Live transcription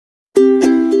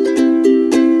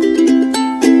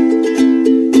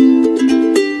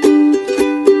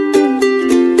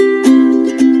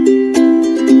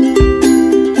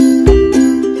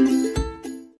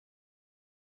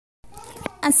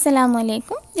അസ്സലാമു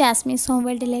അലൈക്കും. Jasmine's home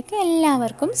വേൾഡിലേക്ക്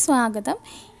എല്ലാവർക്കും സ്വാഗതം.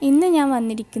 ഇന്ന് ഞാൻ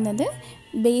വന്നിരിക്കുന്നത്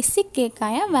ബേസിക്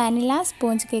കേക്കായ വാനില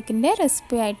സ്പോഞ്ച് കേക്കിൻ്റെ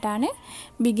റെസിപ്പി ആയിട്ടാണ്.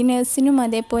 ബിഗിനേഴ്സിനും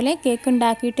അതേപോലെ കേക്ക്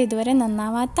ഉണ്ടാക്കിയിട്ട് ഇതുവരെ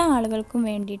നന്നാവാത്ത ആളുകൾക്കും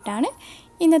വേണ്ടിയിട്ടാണ്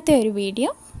ഇന്നത്തെ ഒരു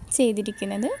വീഡിയോ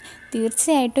ചെയ്തിരിക്കുന്നത്.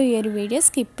 തീർച്ചയായിട്ടും ഈ ഒരു വീഡിയോ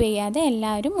സ്കിപ്പ് ചെയ്യാതെ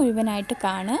എല്ലാവരും മുഴുവനായിട്ട്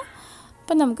കാണുക.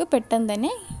 അപ്പോൾ നമുക്ക് പെട്ടെന്ന്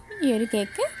തന്നെ ഈ ഒരു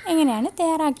കേക്ക് എങ്ങനെയാണ്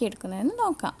തയ്യാറാക്കിയെടുക്കുന്നതെന്ന്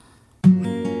നോക്കാം.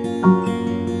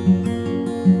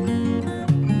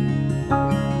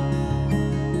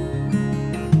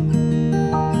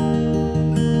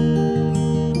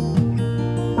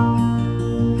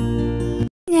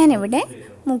 ഞാനിവിടെ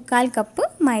 3/4 കപ്പ്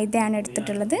മൈദയാണ്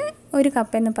എടുത്തിട്ടുള്ളത്. 1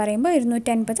 കപ്പ് എന്ന് പറയുമ്പോൾ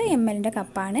 250 ml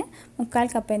കപ്പാണ്.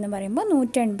 3/4 കപ്പ് എന്ന് പറയുമ്പോൾ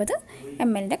 180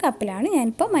 ml കപ്പിലാണ്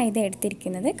ഞാനിപ്പോൾ മൈദ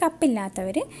എടുത്തിരിക്കുന്നത്.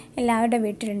 കപ്പില്ലാത്തവർ എല്ലാവരുടെ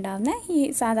വീട്ടിലുണ്ടാകുന്ന ഈ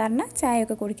സാധാരണ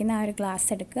ചായയൊക്കെ കുടിക്കുന്ന ആ ഒരു ഗ്ലാസ്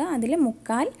എടുക്കുക. അതിൽ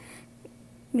 3/4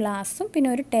 ഗ്ലാസും പിന്നെ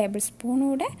ഒരു ടേബിൾ സ്പൂണും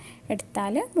കൂടെ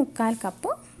എടുത്താൽ 3/4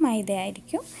 കപ്പ്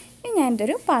മൈദയായിരിക്കും. ഇനി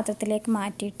ഞാനിതൊരു പാത്രത്തിലേക്ക്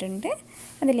മാറ്റിയിട്ടുണ്ട്.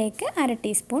 അതിലേക്ക് 1/2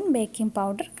 teaspoon baking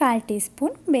powder, 1/4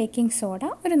 teaspoon baking soda,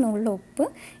 ഒരു നുള്ളു ഉപ്പ്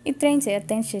ഇത്രയും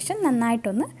ചേർത്തതിന് ശേഷം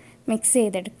നന്നായിട്ടൊന്ന് മിക്സ്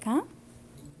ചെയ്തെടുക്കാം.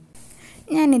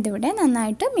 ഞാനിതിവിടെ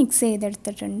നന്നായിട്ട് മിക്സ്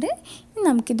ചെയ്തെടുത്തിട്ടുണ്ട്. ഇനി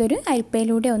നമുക്കിതൊരു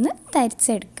അരിപ്പയിലൂടെ ഒന്ന്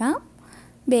തരിച്ചെടുക്കാം.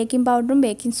 ബേക്കിംഗ് പൗഡറും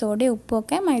ബേക്കിംഗ് സോഡയും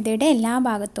ഉപ്പുമൊക്കെ മൈദയുടെ എല്ലാ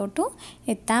ഭാഗത്തോട്ടും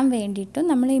എത്താൻ വേണ്ടിയിട്ടും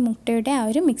നമ്മൾ ഈ മുട്ടയുടെ ആ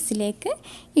ഒരു മിക്സിലേക്ക്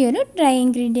ഈ ഒരു ഡ്രൈ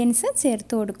ഇൻഗ്രീഡിയൻസ്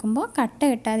ചേർത്ത് കൊടുക്കുമ്പോൾ കട്ട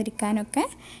കെട്ടാതിരിക്കാനൊക്കെ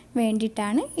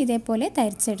വേണ്ടിയിട്ടാണ് ഇതേപോലെ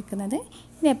തരിച്ചെടുക്കുന്നത്.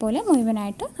 ഇതേപോലെ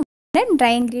മുഴുവനായിട്ട് നമ്മുടെ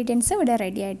ഡ്രൈ ഇൻഗ്രീഡിയൻസ് ഇവിടെ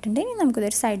റെഡി ആയിട്ടുണ്ട്. ഇനി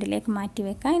നമുക്കിതൊരു സൈഡിലേക്ക് മാറ്റി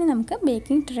വെക്കാം. ഇനി നമുക്ക്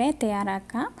ബേക്കിംഗ് ട്രേ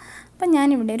തയ്യാറാക്കാം. അപ്പം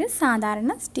ഞാനിവിടെ ഒരു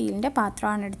സാധാരണ സ്റ്റീലിൻ്റെ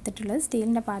പാത്രമാണ് എടുത്തിട്ടുള്ളത്.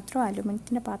 സ്റ്റീലിൻ്റെ പാത്രമോ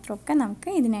അലുമിനിയത്തിൻ്റെ പാത്രമോ ഒക്കെ നമുക്ക്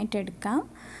ഇതിനായിട്ട് എടുക്കാം.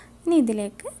 ഇനി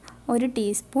ഇതിലേക്ക് 1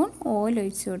 ടീസ്പൂൺ ഓയിൽ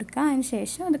ഒഴിച്ച് കൊടുക്കുക. അതിന്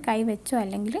ശേഷം അത് കൈ വെച്ചോ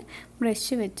അല്ലെങ്കിൽ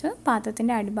ബ്രഷ് വെച്ചോ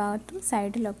പാത്രത്തിൻ്റെ അടിഭാഗത്തും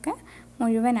സൈഡിലൊക്കെ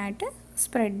മുഴുവനായിട്ട്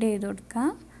സ്പ്രെഡ് ചെയ്ത് കൊടുക്കുക.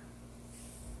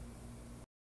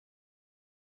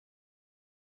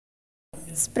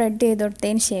 സ്പ്രെഡ് ചെയ്ത്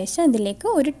കൊടുത്തതിന് ശേഷം ഇതിലേക്ക്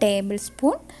 1 ടേബിൾ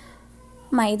സ്പൂൺ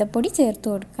മൈദപ്പൊടി ചേർത്ത്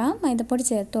കൊടുക്കാം. മൈദപ്പൊടി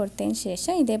ചേർത്ത് കൊടുത്തതിന്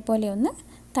ശേഷം ഇതേപോലെ ഒന്ന്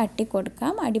തട്ടി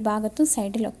കൊടുക്കാം. അടിഭാഗത്തും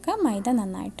സൈഡിലൊക്കെ മൈദ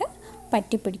നന്നായിട്ട്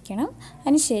പറ്റിപ്പിടിക്കണം.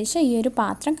 അതിനുശേഷം ഈ ഒരു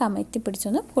പാത്രം കമഴ്ത്തി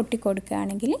പിടിച്ചൊന്ന്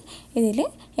പൊട്ടിക്കൊടുക്കുകയാണെങ്കിൽ ഇതിൽ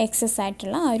എക്സസ്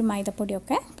ആയിട്ടുള്ള ആ ഒരു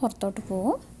മൈദപ്പൊടിയൊക്കെ പുറത്തോട്ട്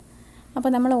പോകും. അപ്പോൾ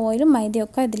നമ്മൾ ഓയിലും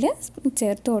മൈദയൊക്കെ ഇതിൽ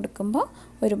ചേർത്ത് കൊടുക്കുമ്പോൾ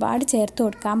ഒരുപാട് ചേർത്ത്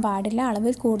കൊടുക്കാൻ പാടില്ല.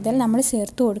 അളവിൽ കൂടുതൽ നമ്മൾ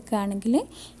ചേർത്ത് കൊടുക്കുകയാണെങ്കിൽ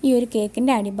ഈ ഒരു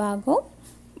കേക്കിൻ്റെ അടിഭാഗവും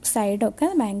സൈഡൊക്കെ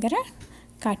ഭയങ്കര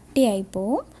കട്ടിയായി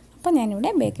പോവും. അപ്പോൾ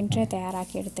ഞാനിവിടെ ബേക്കിംഗ് ട്രേ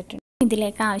തയ്യാറാക്കി എടുത്തിട്ടുണ്ട്.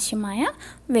 ഇതിലേക്ക് ആവശ്യമായ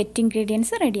വെറ്റ്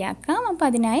ഇൻഗ്രീഡിയൻസ് റെഡിയാക്കാം. അപ്പോൾ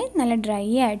അതിനായി നല്ല ഡ്രൈ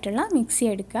ആയിട്ടുള്ള മിക്സി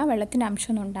എടുക്കുക. വെള്ളത്തിൻ്റെ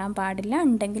അംശമൊന്നും ഉണ്ടാകാൻ പാടില്ല.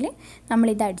 ഉണ്ടെങ്കിൽ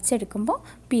നമ്മളിത് അടിച്ചെടുക്കുമ്പോൾ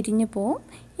പിരിഞ്ഞു പോവും.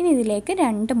 ഇനി ഇതിലേക്ക്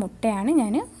 2 മുട്ടയാണ്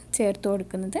ഞാൻ ചേർത്ത്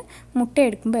കൊടുക്കുന്നത്. മുട്ട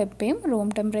എടുക്കുമ്പോൾ എപ്പോഴും റൂം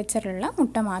ടെമ്പറേച്ചറിലുള്ള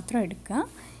മുട്ട മാത്രം എടുക്കുക.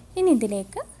 ഇനി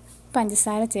ഇതിലേക്ക്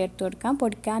പഞ്ചസാര ചേർത്ത് കൊടുക്കാം.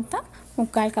 പൊടിക്കാത്ത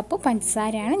 3/4 കപ്പ്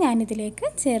പഞ്ചസാരയാണ് ഞാനിതിലേക്ക്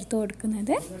ചേർത്ത്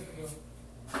കൊടുക്കുന്നത്.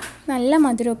 നല്ല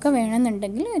മധുരമൊക്കെ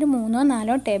വേണമെന്നുണ്ടെങ്കിൽ ഒരു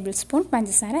 3-4 ടേബിൾ സ്പൂൺ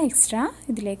പഞ്ചസാര എക്സ്ട്രാ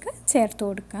ഇതിലേക്ക് ചേർത്ത്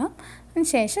കൊടുക്കാം.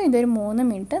 അതിനുശേഷം ഇതൊരു 3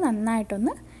 മിനിറ്റ്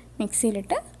നന്നായിട്ടൊന്ന്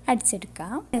മിക്സിയിലിട്ട്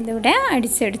അടിച്ചെടുക്കാം. ഇതിവിടെ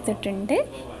അടിച്ചെടുത്തിട്ടുണ്ട്.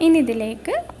 ഇനി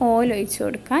ഇതിലേക്ക് ഓയിൽ ഒഴിച്ച്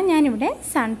കൊടുക്കാം. ഞാനിവിടെ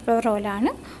സൺഫ്ലവർ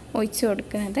ഓയിലാണ് ഒഴിച്ച്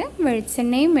കൊടുക്കുന്നത്.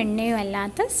 വെളിച്ചെണ്ണയും വെണ്ണയും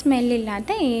അല്ലാത്ത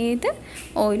സ്മെല്ലില്ലാത്ത ഏത്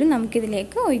ഓയിലും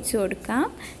നമുക്കിതിലേക്ക് ഒഴിച്ച് കൊടുക്കാം.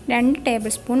 2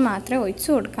 ടേബിൾ സ്പൂൺ മാത്രമേ ഒഴിച്ച്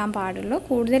കൊടുക്കാൻ പാടുള്ളൂ.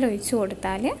 കൂടുതൽ ഒഴിച്ച്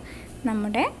കൊടുത്താൽ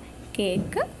നമ്മുടെ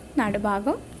കേക്ക്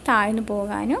നടുഭാഗം താഴ്ന്നു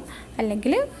പോകാനോ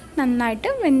അല്ലെങ്കിൽ നന്നായിട്ട്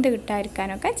വെന്ത്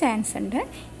കിട്ടാതിരിക്കാനൊക്കെ ചാൻസ് ഉണ്ട്.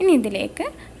 ഇനി ഇതിലേക്ക്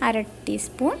 1/2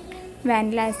 ടീസ്പൂൺ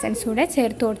വാനില എസൻസ് കൂടെ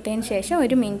ചേർത്ത് കൊടുത്തതിന് ശേഷം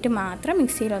 1 മിനിറ്റ് മാത്രം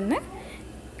മിക്സിയിലൊന്ന്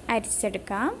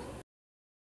അരിച്ചെടുക്കാം.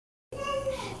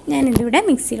 ഞാനിതിവിടെ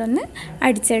മിക്സിയിലൊന്ന്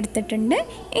അടിച്ചെടുത്തിട്ടുണ്ട്.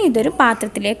 ഇതൊരു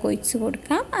പാത്രത്തിലേക്ക് ഒഴിച്ച്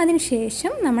കൊടുക്കാം.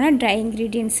 അതിനുശേഷം നമ്മൾ ഡ്രൈ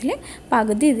ഇൻഗ്രീഡിയൻസിൽ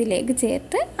പകുതി ഇതിലേക്ക്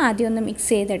ചേർത്ത് ആദ്യം ഒന്ന് മിക്സ്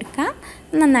ചെയ്തെടുക്കാം.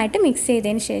 നന്നായിട്ട് മിക്സ്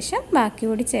ചെയ്തതിന് ശേഷം ബാക്കി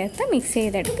കൂടി ചേർത്ത് മിക്സ്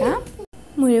ചെയ്തെടുക്കാം.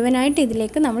 മുഴുവനായിട്ട്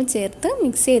ഇതിലേക്ക് നമ്മൾ ചേർത്ത്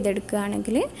മിക്സ്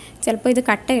ചെയ്തെടുക്കുകയാണെങ്കിൽ ചിലപ്പോൾ ഇത്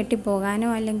കട്ട കെട്ടി പോകാനോ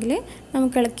അല്ലെങ്കിൽ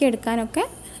നമുക്ക് ഇളക്കിയെടുക്കാനൊക്കെ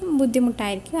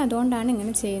ബുദ്ധിമുട്ടായിരിക്കും. അതുകൊണ്ടാണ്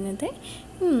ഇങ്ങനെ ചെയ്യുന്നത്.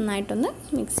 നന്നായിട്ടൊന്ന്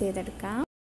മിക്സ് ചെയ്തെടുക്കാം.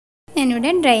 ഞാനിവിടെ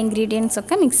ഡ്രൈ ഇൻഗ്രീഡിയൻസ്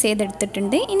ഒക്കെ മിക്സ്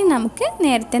ചെയ്തെടുത്തിട്ടുണ്ട്. ഇനി നമുക്ക്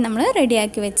നേരത്തെ നമ്മൾ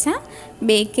റെഡിയാക്കി വെച്ച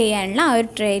ബേക്ക് ചെയ്യാനുള്ള ആ ഒരു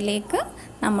ട്രേയിലേക്ക്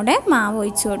നമ്മുടെ മാവ്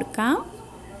ഒഴിച്ച് കൊടുക്കാം.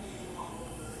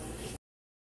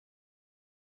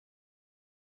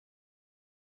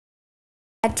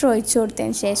 ബാറ്റർ ഒഴിച്ച്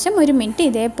കൊടുത്തതിന് ശേഷം 1 മിനിറ്റ്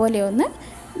ഇതേപോലെ ഒന്ന്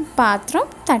പാത്രം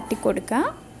തട്ടിക്കൊടുക്കുക.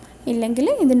 ഇല്ലെങ്കിൽ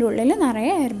ഇതിൻ്റെ ഉള്ളിൽ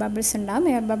നിറയെ എയർ ബബിൾസ് ഉണ്ടാകും.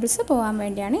 എയർ ബബിൾസ് പോകാൻ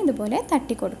വേണ്ടിയാണ് ഇതുപോലെ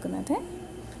തട്ടിക്കൊടുക്കുന്നത്.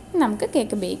 നമുക്ക്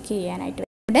കേക്ക് ബേക്ക് ചെയ്യാനായിട്ട്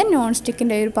ഇവിടെ നോൺ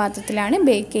സ്റ്റിക്കിൻ്റെ ഒരു പാത്രത്തിലാണ്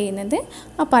ബേക്ക് ചെയ്യുന്നത്.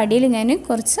 അപ്പോൾ അടിയിൽ ഞാൻ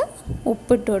കുറച്ച്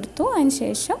ഉപ്പിട്ട് കൊടുത്തു. അതിന്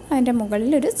ശേഷം അതിൻ്റെ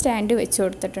മുകളിൽ ഒരു സ്റ്റാൻഡ് വെച്ച്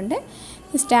കൊടുത്തിട്ടുണ്ട്.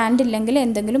 സ്റ്റാൻഡ് ഇല്ലെങ്കിൽ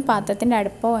എന്തെങ്കിലും പാത്രത്തിൻ്റെ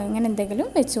അടുപ്പോ അങ്ങനെ എന്തെങ്കിലും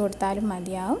വെച്ച് കൊടുത്താലും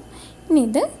മതിയാവും. ഇനി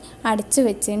ഇത് അടച്ച്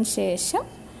വെച്ചതിന് ശേഷം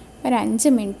ഒരു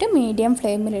 5 മിനിറ്റ് മീഡിയം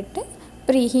ഫ്ലെയിമിലിട്ട്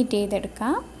പ്രീഹീറ്റ്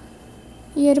ചെയ്തെടുക്കാം.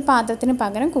 ഈ ഒരു പാത്രത്തിന്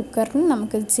പകരം കുക്കറിന്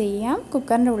നമുക്കിത് ചെയ്യാം.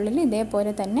 കുക്കറിൻ്റെ ഉള്ളിൽ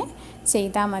ഇതേപോലെ തന്നെ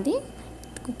ചെയ്താൽ മതി.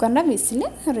 കുക്കറിൻ്റെ വിസിൽ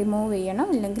റിമൂവ് ചെയ്യണം,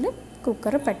 ഇല്ലെങ്കിൽ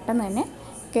കുക്കർ പെട്ടെന്ന് തന്നെ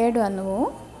കേട് വന്നു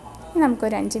പോകും.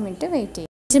 നമുക്കൊരു 5 മിനിറ്റ് വെയിറ്റ് ചെയ്യാം.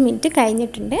 5 മിനിറ്റ്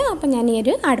കഴിഞ്ഞിട്ടുണ്ട്. അപ്പോൾ ഞാൻ ഈ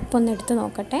ഒരു അടുപ്പൊന്ന് എടുത്ത്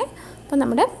നോക്കട്ടെ. അപ്പോൾ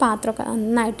നമ്മുടെ പാത്രമൊക്കെ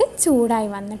നന്നായിട്ട് ചൂടായി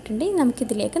വന്നിട്ടുണ്ട്.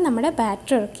 നമുക്കിതിലേക്ക് നമ്മുടെ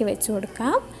ബാറ്റർ ഇറക്കി വെച്ച്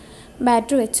കൊടുക്കാം.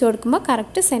 ബാറ്റർ വെച്ച് കൊടുക്കുമ്പോൾ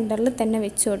കറക്റ്റ് സെൻറ്ററിൽ തന്നെ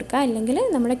വെച്ച് കൊടുക്കുക, അല്ലെങ്കിൽ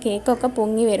നമ്മുടെ കേക്കൊക്കെ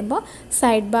പൊങ്ങി വരുമ്പോൾ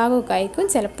സൈഡ് ഭാഗമൊക്കെ ആയിരിക്കും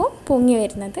ചിലപ്പോൾ പൊങ്ങി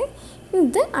വരുന്നത്.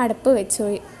 ഇത് അടുപ്പ് വെച്ച്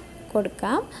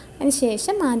കൊടുക്കാം.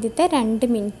 അതിനുശേഷം ആദ്യത്തെ 2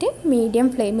 മിനിറ്റ് മീഡിയം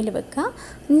ഫ്ലെയിമിൽ വെക്കുക.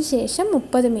 അതിനുശേഷം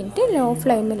 30 മിനിറ്റ് ലോ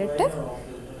ഫ്ലെയിമിലിട്ട്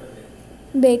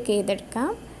ബേക്ക് ചെയ്തെടുക്കാം.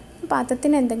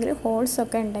 പാത്രത്തിന് എന്തെങ്കിലും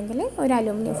ഹോൾസൊക്കെ ഉണ്ടെങ്കിൽ ഒരു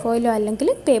അലുമിനിയം ഫോയിലോ അല്ലെങ്കിൽ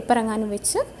പേപ്പർ എങ്ങാനും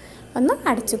വെച്ച് ഒന്ന്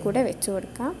അടച്ചു കൂടെ വെച്ച്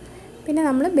കൊടുക്കാം. പിന്നെ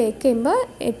നമ്മൾ ബേക്ക് ചെയ്യുമ്പോൾ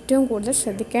ഏറ്റവും കൂടുതൽ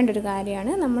ശ്രദ്ധിക്കേണ്ട ഒരു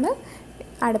കാര്യമാണ്, നമ്മൾ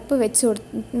അടുപ്പ് വെച്ച്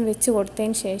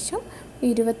കൊടുത്തതിന് ശേഷം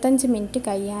 25 മിനിറ്റ്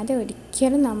കഴിയാതെ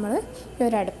ഒരിക്കലും നമ്മൾ ഈ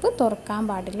ഒരു അടുപ്പ് തുറക്കാൻ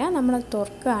പാടില്ല. നമ്മൾ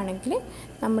തുറക്കുകയാണെങ്കിൽ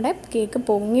നമ്മുടെ കേക്ക്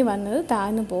പൊങ്ങി വന്നത്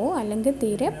താഴ്ന്നു പോകും, അല്ലെങ്കിൽ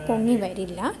തീരെ പൊങ്ങി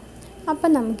വരില്ല. അപ്പം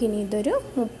നമുക്കിനി ഇതൊരു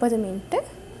 30 മിനിറ്റ്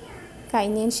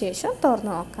കഴിഞ്ഞതിന് ശേഷം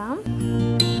തുറന്ന് നോക്കാം.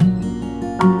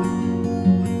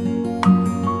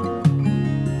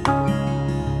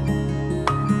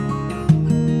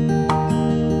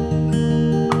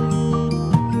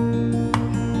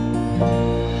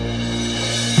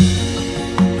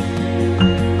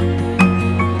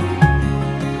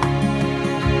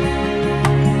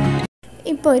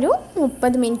 ഇപ്പോൾ ഒരു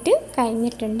 30 മിനിറ്റ്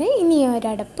കഴിഞ്ഞിട്ടുണ്ട്. ഇനി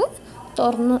ഒരടുപ്പ്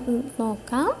തുറന്ന്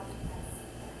നോക്കാം.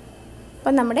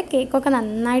 അപ്പോൾ നമ്മുടെ കേക്കൊക്കെ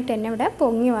നന്നായിട്ട് തന്നെ ഇവിടെ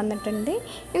പൊങ്ങി വന്നിട്ടുണ്ട്.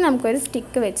 ഇനി നമുക്കൊരു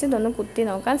സ്റ്റിക്ക് വെച്ച് ഇതൊന്ന് കുത്തി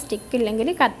നോക്കാം. സ്റ്റിക്ക് ഇല്ലെങ്കിൽ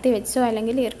കത്തി വെച്ചോ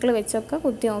അല്ലെങ്കിൽ ഇർക്കിൾ വെച്ചൊക്കെ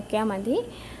കുത്തി നോക്കിയാൽ മതി.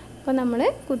 അപ്പോൾ നമ്മൾ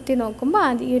കുത്തി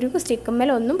നോക്കുമ്പോൾ ഈ ഒരു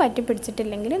സ്റ്റിക്കുമ്മേൽ ഒന്നും പറ്റി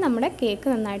പിടിച്ചിട്ടില്ലെങ്കിൽ നമ്മുടെ കേക്ക്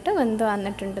നന്നായിട്ട് വെന്ത്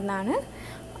വന്നിട്ടുണ്ടെന്നാണ്.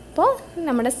 അപ്പോൾ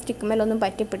നമ്മുടെ സ്റ്റിക്കുമ്മേലൊന്നും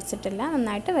പറ്റി പിടിച്ചിട്ടില്ല,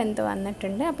 നന്നായിട്ട് വെന്ത്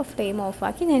വന്നിട്ടുണ്ട്. അപ്പോൾ ഫ്ലെയിം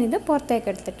ഓഫാക്കി ഞാനിത് പുറത്തേക്ക്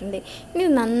എടുത്തിട്ടുണ്ട്. ഇനി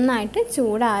നന്നായിട്ട്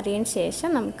ചൂടാറിയതിന് ശേഷം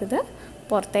നമുക്കിത്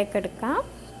പുറത്തേക്ക് എടുക്കാം.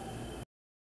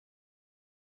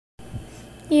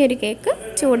 ഈ ഒരു കേക്ക്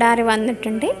ചൂടാറി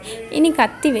വന്നിട്ടുണ്ട്. ഇനി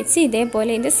കത്തി വെച്ച്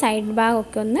ഇതേപോലെ ഇതിൻ്റെ സൈഡ്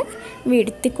ഭാഗമൊക്കെ ഒന്ന്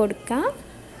വീഴ്ത്തി കൊടുക്കാം.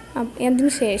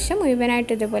 അതിന് ശേഷം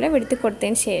മുഴുവനായിട്ട് ഇതേപോലെ വീഴ്ത്തി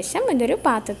കൊടുത്തതിന് ശേഷം ഇതൊരു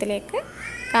പാത്രത്തിലേക്ക്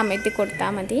കമഴ്ത്തി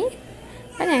കൊടുത്താൽ മതി.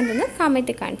 അപ്പോൾ ഞാനിതൊന്ന്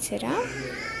കമഴ്ത്തി കാണിച്ചു തരാം.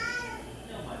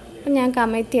 അപ്പോൾ ഞാൻ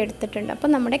കമഴ്ത്തി എടുത്തിട്ടുണ്ട്.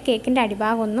 അപ്പോൾ നമ്മുടെ കേക്കിൻ്റെ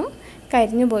അടിഭാഗമൊന്നും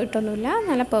കരിഞ്ഞു പോയിട്ടൊന്നുമില്ല,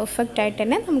 നല്ല പെർഫെക്റ്റ് ആയിട്ട്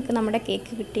തന്നെ നമുക്ക് നമ്മുടെ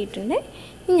കേക്ക് കിട്ടിയിട്ടുണ്ട്.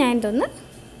 ഇനി ഞാനിതൊന്ന്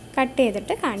കട്ട്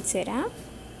ചെയ്തിട്ട് കാണിച്ചു തരാം.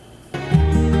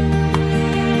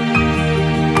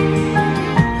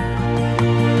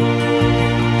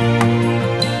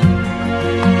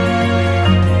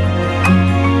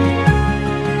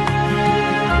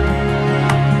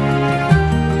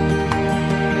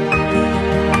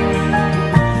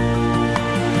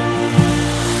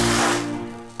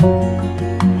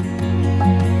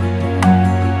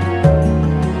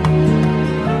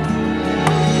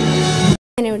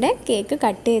 ഞാനിവിടെ കേക്ക്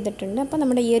കട്ട് ചെയ്തിട്ടുണ്ട്. അപ്പോൾ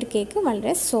നമ്മുടെ ഈ ഒരു കേക്ക്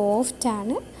വളരെ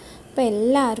സോഫ്റ്റാണ്. അപ്പോൾ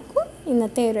എല്ലാവർക്കും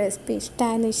ഇന്നത്തെ ഈ റെസിപ്പി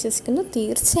ഇഷ്ടമായെന്ന് വിശ്വസിക്കുന്നു.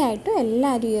 തീർച്ചയായിട്ടും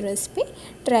എല്ലാവരും ഈ റെസിപ്പി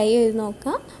ട്രൈ ചെയ്ത്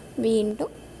നോക്കാം.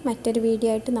 വീണ്ടും മറ്റൊരു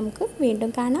വീഡിയോ ആയിട്ട് നമുക്ക്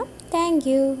വീണ്ടും കാണാം. Thank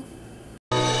you.